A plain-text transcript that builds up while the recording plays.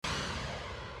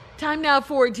Time now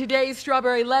for today's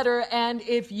Strawberry Letter. And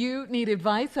if you need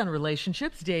advice on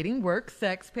relationships, dating, work,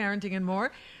 sex, parenting, and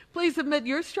more, please submit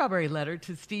your Strawberry Letter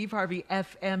to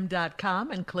steveharveyfm.com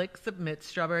and click Submit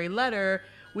Strawberry Letter.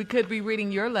 We could be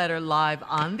reading your letter live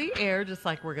on the air, just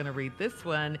like we're going to read this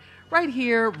one right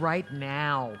here, right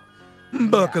now.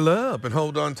 Buckle up and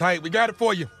hold on tight. We got it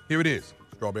for you. Here it is,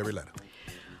 Strawberry Letter.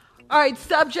 All right,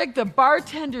 subject, the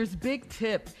bartender's big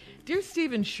tip. Dear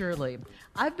Steve and Shirley,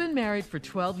 I've been married for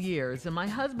 12 years, and my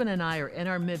husband and I are in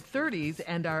our mid-30s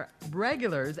and are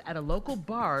regulars at a local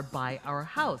bar by our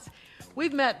house.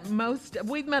 We've met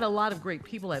a lot of great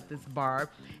people at this bar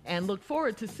and look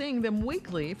forward to seeing them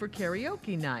weekly for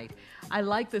karaoke night. I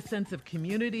like the sense of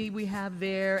community we have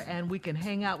there, and we can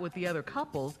hang out with the other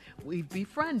couples we've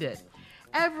befriended.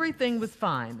 Everything was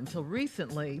fine until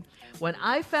recently when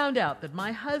I found out that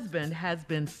my husband has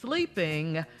been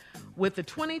sleeping with the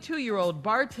 22-year-old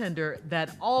bartender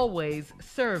that always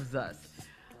serves us.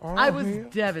 I was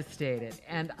devastated,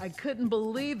 and I couldn't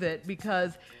believe it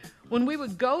because when we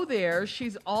would go there,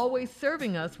 she's always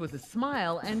serving us with a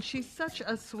smile, and she's such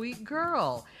a sweet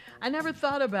girl. I never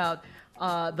thought about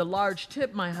the large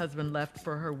tip my husband left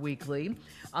for her weekly.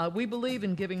 We believe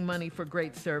in giving money for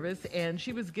great service, and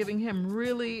she was giving him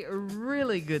really,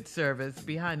 really good service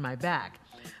behind my back.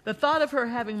 The thought of her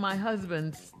having my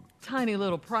husband's tiny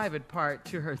little private part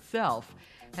to herself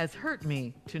has hurt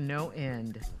me to no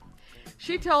end.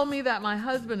 She told me that my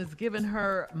husband has given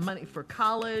her money for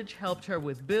college, helped her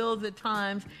with bills at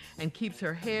times, and keeps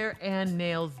her hair and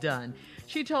nails done.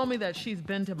 She told me that she's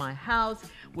been to my house,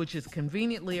 which is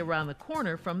conveniently around the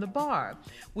corner from the bar.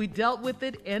 We dealt with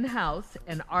it in-house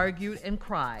and argued and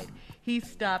cried. He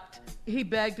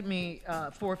begged me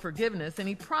for forgiveness, and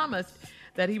he promised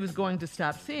that he was going to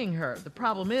stop seeing her. The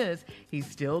problem is, he's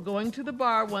still going to the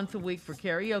bar once a week for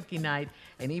karaoke night,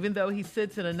 and even though he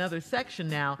sits in another section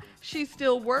now, she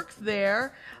still works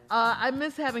there. I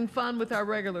miss having fun with our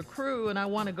regular crew, and I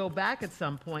want to go back at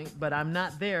some point, but I'm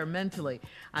not there mentally.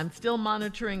 I'm still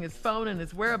monitoring his phone and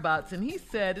his whereabouts, and he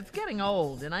said it's getting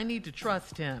old, and I need to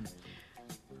trust him.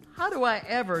 How do I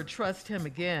ever trust him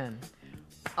again?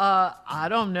 I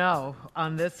don't know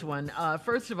on this one.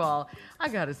 First of all, I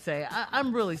gotta say,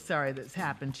 I'm really sorry this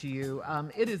happened to you.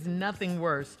 It is nothing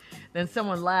worse than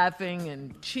someone laughing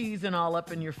and cheesing all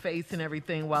up in your face and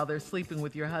everything while they're sleeping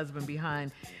with your husband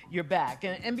behind your back.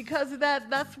 And because of that,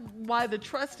 that's why the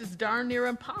trust is darn near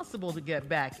impossible to get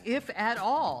back, if at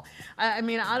all. I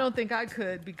mean, I don't think I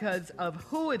could because of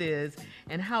who it is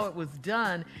and how it was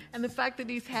done. And the fact that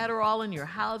he's had her all in your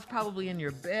house, probably in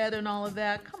your bed and all of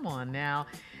that. Come on now.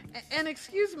 And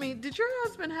excuse me, did your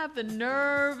husband have the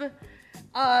nerve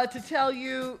to tell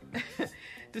you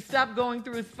to stop going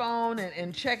through his phone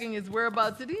and checking his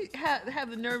whereabouts? Did he have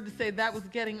the nerve to say that was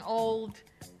getting old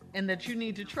and that you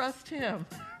need to trust him?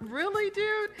 Really,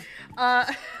 dude?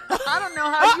 I don't know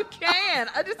how you can.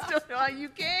 I just don't know how you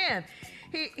can.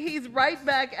 He's right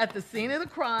back at the scene of the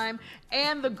crime,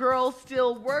 and the girl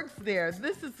still works there.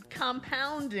 This is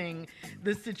compounding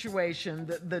the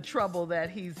situation, the trouble that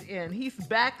he's in. He's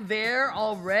back there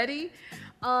already.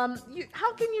 How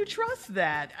can you trust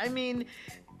that? I mean,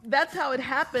 that's how it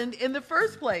happened in the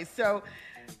first place. So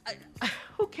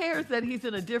who cares that he's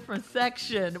in a different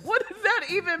section? What does that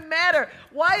even matter?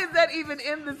 Why is that even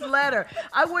in this letter?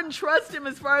 I wouldn't trust him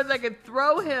as far as I could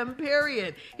throw him,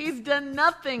 period. He's done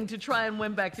nothing to try and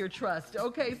win back your trust.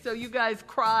 Okay, so you guys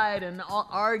cried and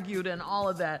argued and all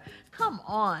of that. Come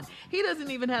on. He doesn't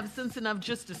even have sense enough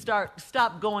just to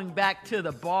stop going back to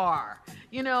the bar.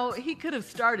 You know, he could have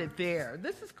started there.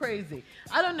 This is crazy.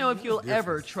 I don't know if you'll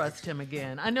ever trust him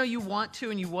again. I know you want to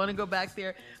and you want to go back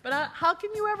there, but how can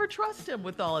you ever trust him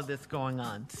with all of this going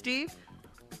on? Steve?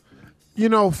 You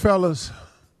know, fellas,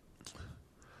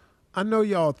 I know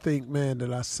y'all think, man,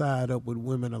 that I side up with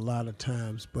women a lot of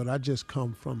times, but I just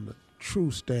come from the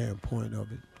true standpoint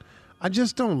of it. I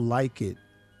just don't like it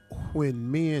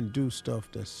when men do stuff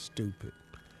that's stupid.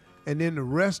 And then the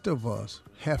rest of us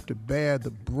have to bear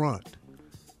the brunt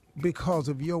because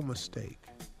of your mistake.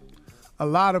 A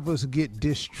lot of us get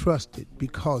distrusted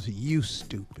because you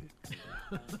stupid.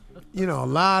 You know, a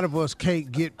lot of us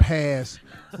can't get past,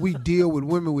 we deal with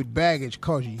women with baggage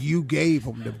because you gave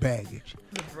them the baggage.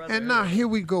 And now here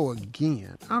we go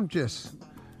again.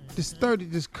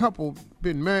 This couple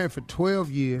been married for 12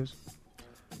 years.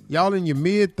 Y'all in your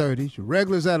mid-30s,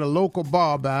 regulars at a local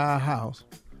bar by our house.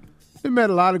 We met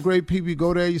a lot of great people. You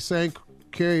go there, you sing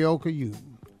karaoke, you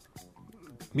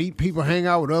meet people, hang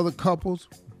out with other couples.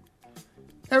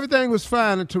 Everything was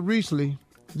fine until recently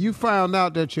you found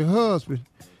out that your husband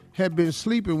had been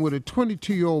sleeping with a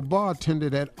 22-year-old bartender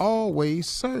that always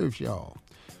serves y'all.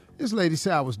 This lady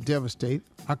said I was devastated.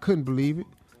 I couldn't believe it.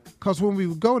 Because when we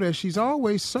would go there, she's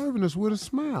always serving us with a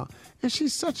smile. And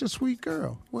she's such a sweet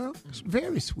girl. Well,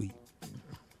 very sweet.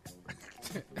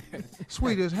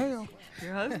 Sweet as hell.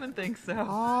 Your husband thinks so.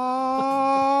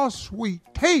 Oh, sweet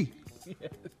tea.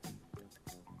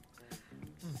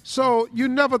 So you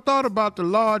never thought about the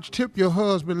large tip your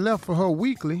husband left for her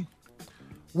weekly.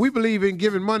 We believe in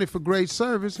giving money for great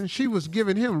service, and she was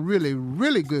giving him really,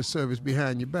 really good service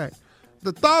behind your back.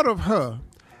 The thought of her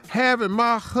having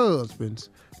my husband's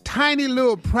tiny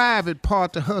little private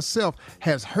part to herself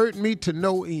has hurt me to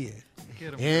no end.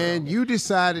 And you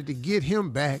decided to get him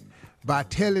back by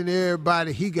telling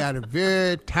everybody he got a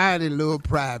very tiny little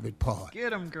private part.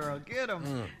 Get him, girl, get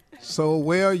him. So,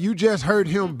 well, you just hurt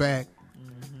him back.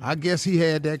 I guess he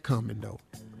had that coming, though.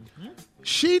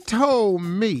 She told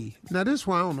me, now this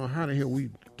one I don't know how the hell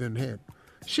we done had.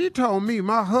 She told me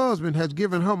my husband has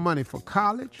given her money for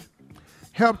college,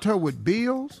 helped her with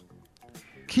bills,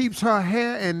 keeps her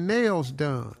hair and nails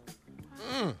done.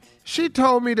 She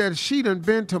told me that she done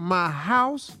been to my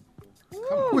house,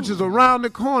 which is around the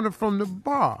corner from the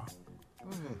bar.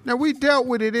 Now, we dealt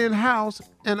with it in-house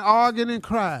and argued and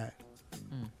cried.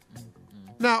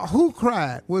 Now, who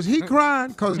cried? Was he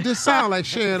crying? Because this sounds like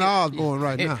Sharon Osbourne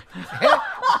right now.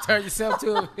 Turn yourself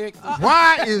to a victim.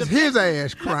 Why is his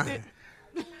ass crying?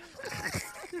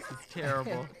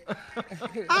 Terrible.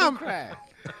 I'm crying.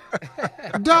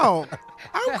 Dog,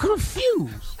 I'm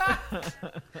confused.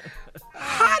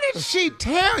 How did she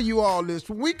tell you all this?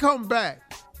 When we come back,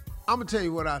 I'm going to tell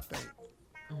you what I think.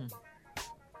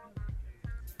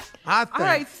 All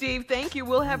right, Steve, thank you.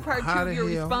 We'll have part 2 How of the your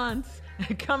hell? response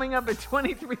coming up at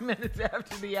 23 minutes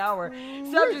after the hour.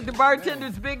 Subject the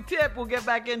bartender's big tip. We'll get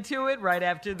back into it right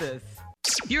after this.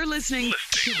 You're listening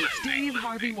to the Steve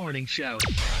Harvey Morning Show.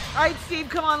 All right, Steve,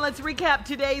 come on. Let's recap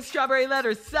today's Strawberry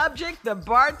Letter. Subject, the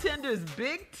bartender's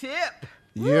big tip.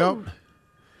 Yep.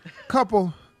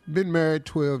 Couple, been married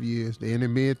 12 years. They're in their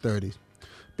mid-30s.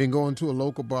 Been going to a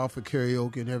local bar for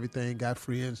karaoke and everything. Got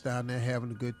friends down there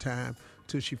having a good time.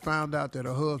 Till she found out that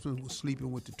her husband was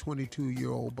sleeping with the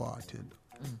 22-year-old bartender.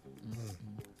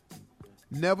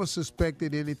 Never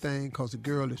suspected anything because the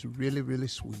girl is really, really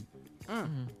sweet.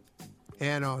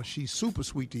 And she's super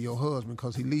sweet to your husband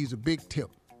because he leaves a big tip.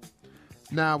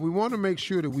 Now, we want to make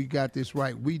sure that we got this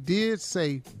right. We did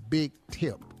say big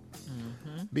tip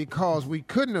because we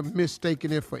couldn't have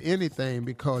mistaken it for anything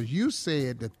because you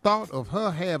said the thought of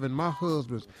her having my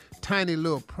husband's tiny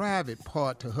little private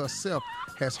part to herself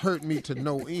has hurt me to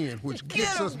no end, which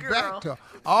gets us back to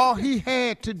all he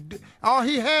had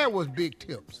was big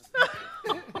tips.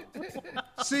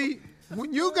 See,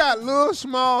 when you got little,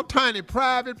 small, tiny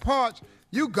private parts,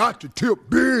 you got to tip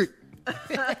big.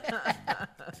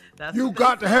 You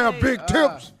got to have big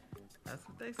tips. That's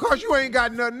what they say. Because you ain't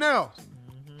got nothing else.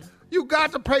 You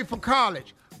got to pay for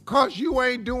college because you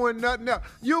ain't doing nothing else.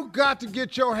 You got to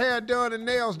get your hair done and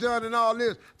nails done and all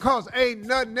this because ain't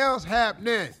nothing else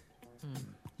happening.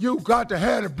 You got to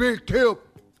have a big tip.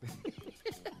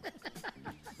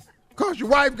 Because your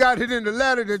wife got it in the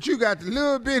letter that you got the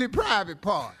little bitty private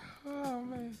part. Oh,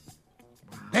 man.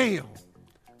 Damn.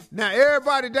 Now,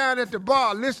 everybody down at the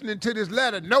bar listening to this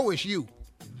letter know it's you.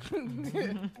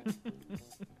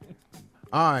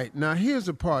 All right, now here's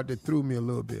the part that threw me a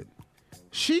little bit.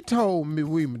 She told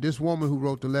me, this woman who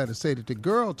wrote the letter, said that the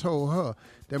girl told her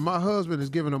that my husband is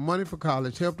giving her money for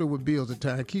college, helped her with bills at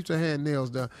time, keeps her hair and nails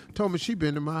done, told me she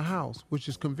been to my house, which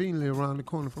is conveniently around the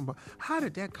corner from her. How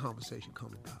did that conversation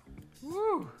come about?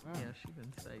 Woo. Yeah, she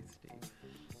been say, Steve.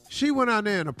 She went out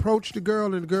there and approached the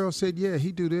girl, and the girl said, yeah,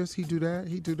 he do this, he do that,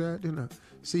 he do that. You know,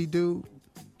 see, dude,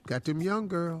 got them young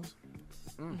girls.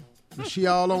 And she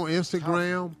all on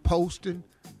Instagram, posting.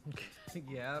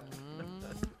 Yep.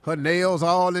 Her nails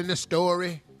all in the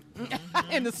story.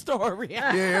 In the story.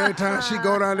 Yeah, every time she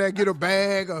go down there, get a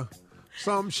bag or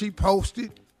something, she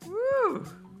posted. Woo.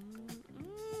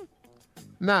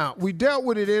 Now, we dealt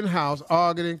with it in-house,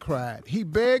 argued and cried. He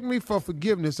begged me for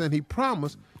forgiveness, and he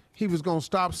promised he was going to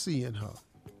stop seeing her.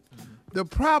 The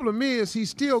problem is he's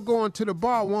still going to the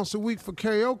bar once a week for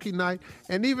karaoke night,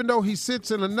 and even though he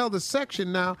sits in another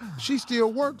section now, she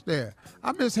still works there.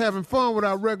 I miss having fun with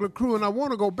our regular crew, and I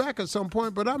want to go back at some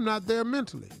point, but I'm not there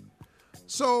mentally.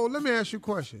 So let me ask you a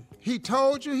question. He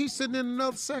told you he's sitting in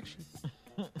another section?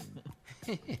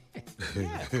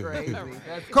 That's crazy.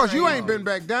 Because you ain't been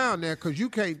back down there because you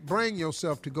can't bring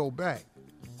yourself to go back.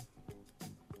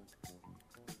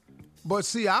 But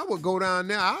see, I would go down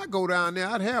there. I'd go down there.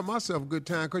 I'd have myself a good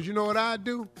time because you know what I'd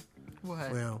do?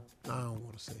 What? Well, I don't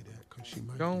want to say that because she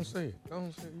might. Go on, say it. Go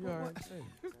on, say it. You all right? Say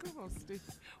it. Come on, Steve.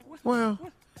 Well,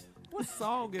 What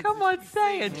song is Come it? on,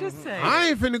 say it. Just say it. I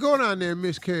ain't finna go down there and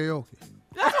miss karaoke.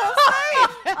 That's what I'm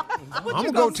saying. I'm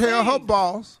gonna go tell her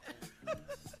boss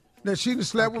that she done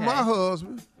slept with Okay. my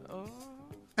husband.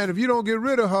 And if you don't get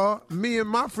rid of her, me and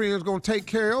my friends gonna take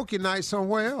karaoke night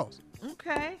somewhere else.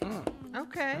 Okay.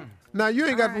 Okay. Now you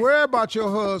ain't got All to worry about your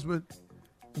husband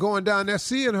going down there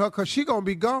seeing her because she gonna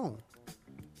be gone.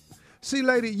 See,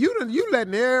 lady, you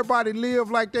letting everybody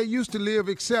live like they used to live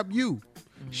except you.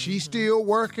 She's still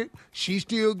working. She's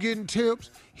still getting tips.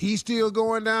 He's still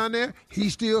going down there.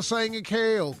 He's still singing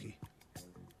karaoke.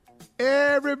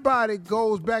 Everybody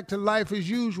goes back to life as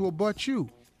usual but you.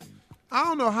 I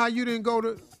don't know how you didn't go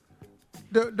to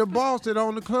the boss that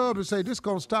owned the club and say, this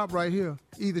gonna stop right here.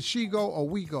 Either she go or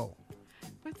we go.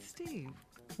 But Steve,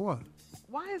 What?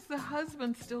 why is the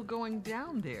husband still going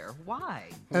down there? Why?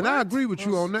 And I agree with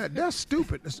you on that. That's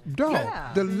stupid. Dog,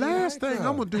 Yeah. the last thing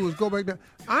I'm going to do is go back there.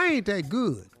 I ain't that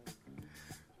good.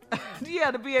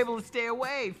 Yeah, to be able to stay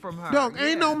away from her. Dog,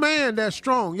 ain't no Yeah. man that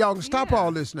strong. Y'all can stop Yeah.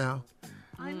 all this now.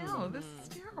 I know. This is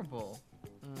terrible.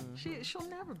 She'll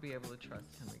never be able to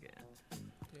trust him again.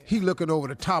 He looking over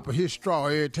the top of his straw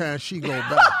every time she go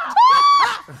back.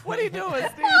 What are you doing,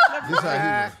 Steve? This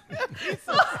how he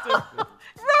look.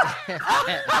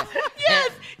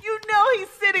 Yes, you know he's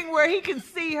sitting where he can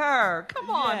see her. Come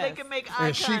on, they Yes. can make eye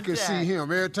And she contact. can see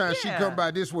him. Every time she Yeah. come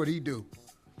by, this what he do.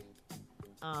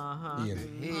 He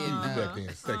back there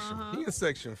in section. He in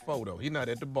section 4 though. He not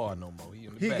at the bar no more. He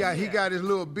in the He back. got his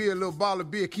little beer, little bottle of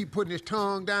beer, keep putting his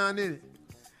tongue down in it.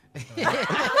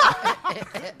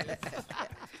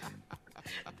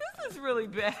 This is really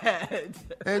bad.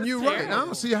 And you're right. I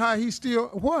don't see how he still,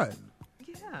 what?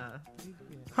 Yeah.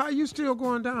 How you still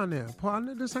going down there,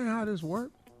 partner? This ain't how this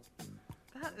work.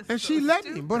 That is And so she letting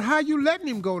stupid. him. But how you letting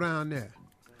him go down there?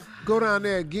 Go down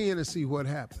there again and see what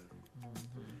happened.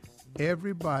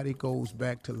 Everybody goes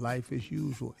back to life as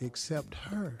usual except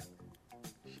her.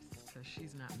 Because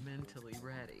she's not mentally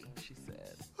ready, she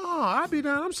said. Oh, I'll be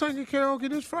down. I'm singing karaoke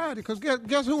this Friday because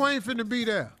guess who ain't finna be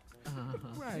there?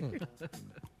 Right.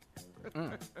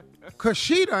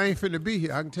 Kashida ain't finna be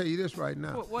here. I can tell you this right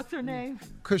now. What's her name?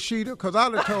 Kashida, because I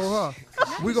done told her,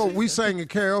 we singing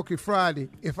karaoke Friday.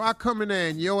 If I come in there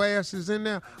and your ass is in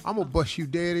there, I'm going to bust you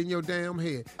dead in your damn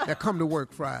head. Now come to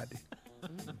work Friday.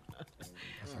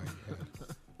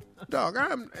 Dog,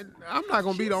 I'm not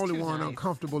going to be the She's only too one nice.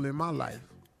 uncomfortable in my life.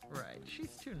 Right.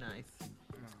 She's too nice.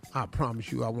 I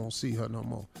promise you I won't see her no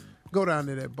more. Go down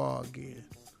to that bar again.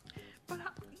 But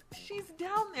she's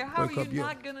down there. How Wake are up, you yeah.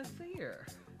 not going to see her?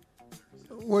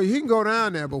 Well, he can go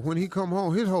down there, but when he come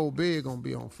home, his whole bed going to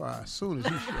be on fire as soon as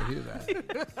he shut his eyes.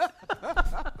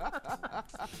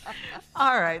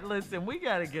 All right, listen, we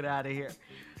got to get out of here.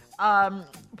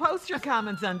 Post your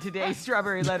comments on today's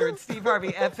Strawberry Letter at Steve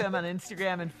Harvey FM on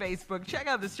Instagram and Facebook. Check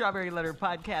out the Strawberry Letter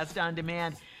podcast on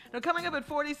demand. Now, coming up at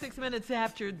 46 minutes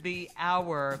after the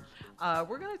hour,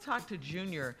 we're going to talk to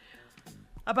Junior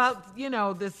about,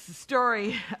 this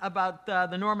story about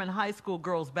the Norman High School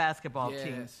girls basketball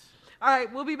team. Yes. All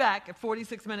right, we'll be back at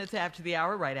 46 minutes after the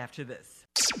hour, right after this.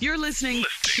 You're listening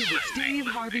to the Steve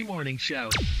Harvey Morning Show.